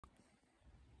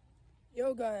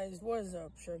Yo guys, what is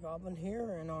up? Sure Goblin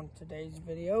here, and on today's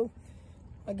video,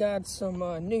 I got some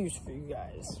news for you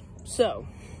guys. So,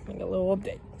 I got a little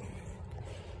update.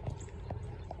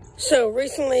 So,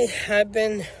 recently I've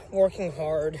been working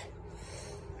hard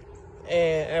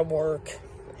at work,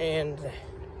 and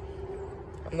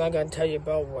I'm not going to tell you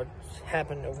about what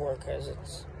happened at work, because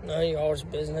it's none of y'all's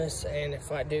business, and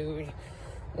if I do,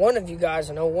 one of you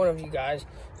guys is going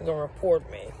to report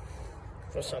me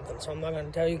for something, so I'm not going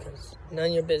to tell you because none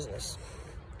of your business.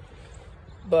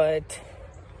 But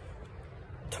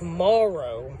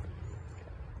tomorrow,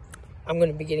 I'm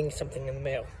going to be getting something in the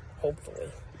mail, hopefully,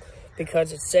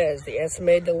 because it says the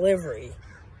estimated delivery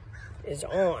is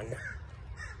on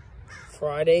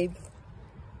Friday,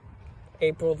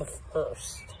 April the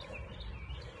 1st,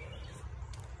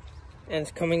 and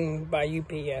it's coming by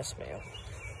UPS mail.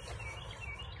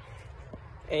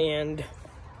 And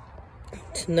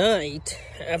tonight,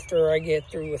 after I get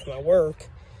through with my work,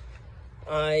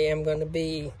 I am going to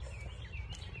be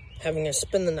having a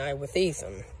spend the night with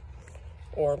Ethan.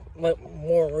 Or,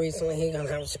 more recently, he's going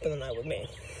to have a spend the night with me.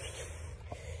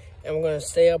 And we're going to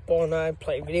stay up all night,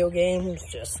 play video games,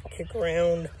 just kick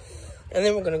around. And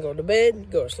then we're going to go to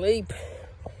bed, go to sleep.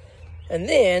 And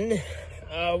then,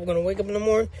 we're going to wake up in the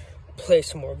morning, play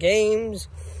some more games,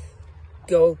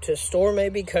 go to the store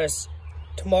maybe, because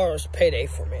tomorrow's payday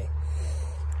for me.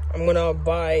 I'm gonna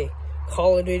buy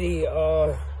Call of Duty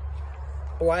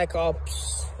Black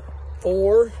Ops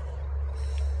 4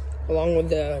 along with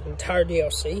the entire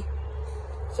DLC,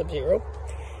 Sub-Zero,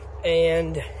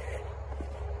 and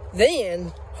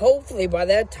then hopefully by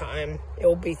that time it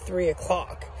will be 3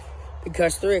 o'clock,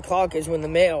 because 3 o'clock is when the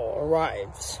mail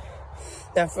arrives.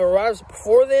 Now if it arrives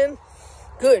before then,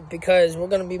 good, because we're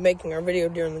gonna be making our video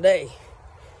during the day.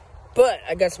 But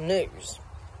I got some news.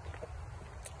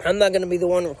 I'm not going to be the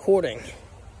one recording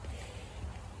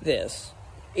this.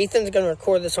 Ethan's going to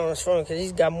record this on his phone because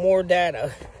he's got more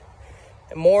data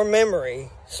and more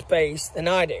memory space than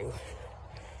I do.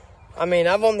 I mean,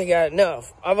 I've only got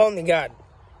enough. I don't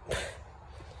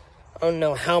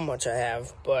know how much I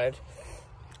have, but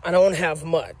I don't have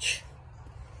much.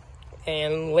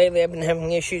 And lately I've been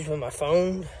having issues with my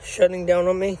phone shutting down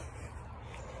on me.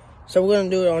 So we're going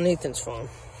to do it on Ethan's phone.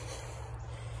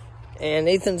 And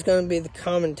Ethan's going to be the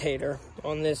commentator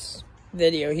on this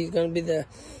video. He's going to be the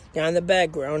guy in the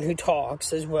background who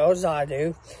talks as well as I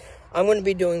do. I'm going to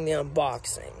be doing the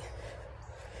unboxing.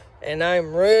 And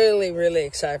I'm really, really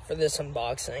excited for this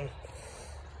unboxing.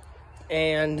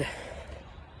 And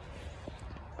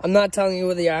I'm not telling you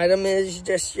what the item is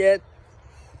just yet,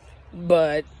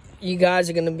 but you guys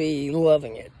are going to be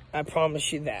loving it. I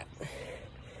promise you that.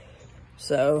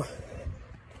 So,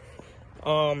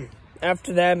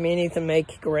 after that, me and Ethan may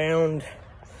kick around.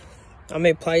 I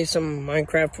may play some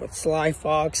Minecraft with Sly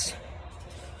Fox,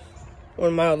 one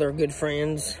of my other good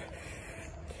friends.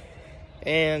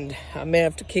 And I may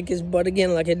have to kick his butt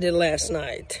again like I did last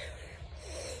night.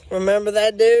 Remember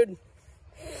that, dude?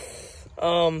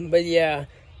 But yeah,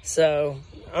 so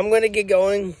I'm going to get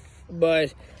going.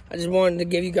 But I just wanted to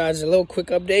give you guys a little quick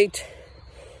update.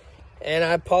 And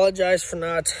I apologize for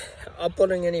not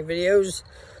uploading any videos.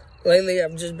 Lately,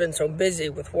 I've just been so busy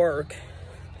with work.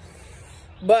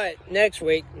 But next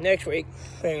week,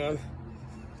 hang on.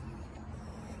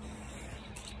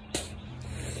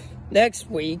 Next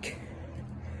week,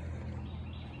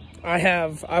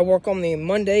 I work on the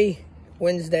Monday,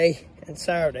 Wednesday, and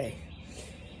Saturday.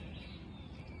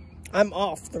 I'm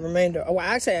off the remainder. Oh,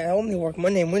 actually, I only work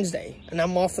Monday and Wednesday, and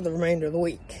I'm off for the remainder of the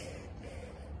week.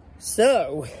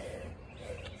 So,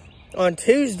 on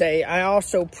Tuesday, I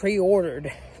also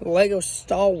pre-ordered Lego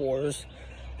Star Wars,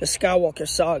 the Skywalker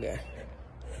Saga,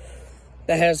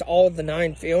 that has all the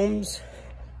 9 films.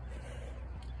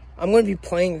 I'm going to be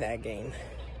playing that game,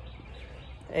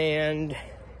 and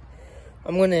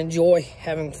I'm going to enjoy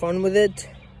having fun with it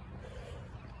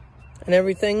and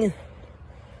everything.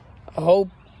 I hope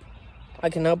I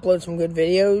can upload some good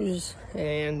videos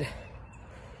and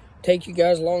take you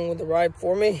guys along with the ride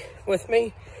with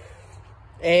me.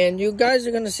 And you guys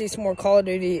are going to see some more Call of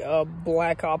Duty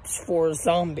Black Ops 4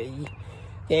 Zombie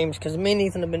games, because me and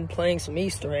Ethan have been playing some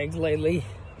Easter eggs lately.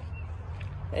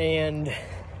 And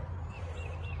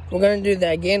we're going to do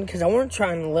that again, because I want to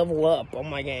try and level up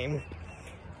on my game,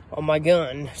 on my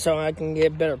gun, so I can get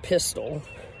a better pistol.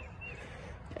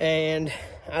 And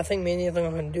I think me and Ethan are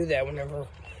going to do that whenever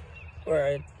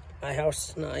we're at my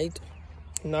house tonight.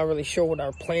 I'm not really sure what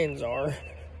our plans are,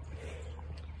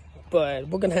 but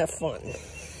we're going to have fun.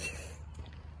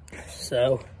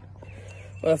 So,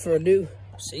 without further ado,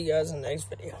 see you guys in the next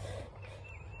video.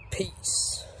 Peace.